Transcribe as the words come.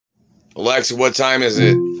Alexa, what time is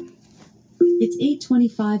it? It's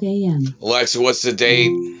 8:25 a.m. Alexa, what's the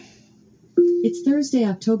date? It's Thursday,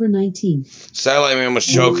 October 19th. Satellite Man was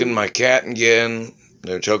choking my cat again.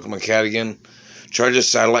 They're choking my cat again. Charges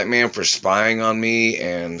Satellite Man for spying on me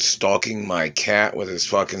and stalking my cat with his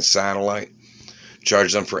fucking satellite.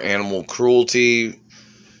 Charge them for animal cruelty.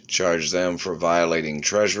 Charge them for violating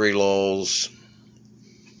treasury laws.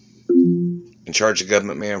 And charge the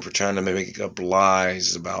government man for trying to make up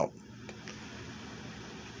lies about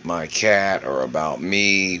my cat or about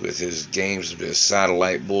me with his games of his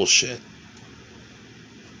satellite bullshit.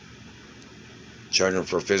 Charge him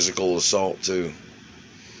for physical assault too.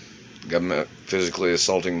 The government physically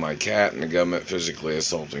assaulting my cat and the government physically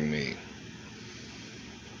assaulting me.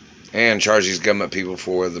 And charge these government people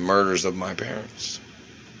for the murders of my parents.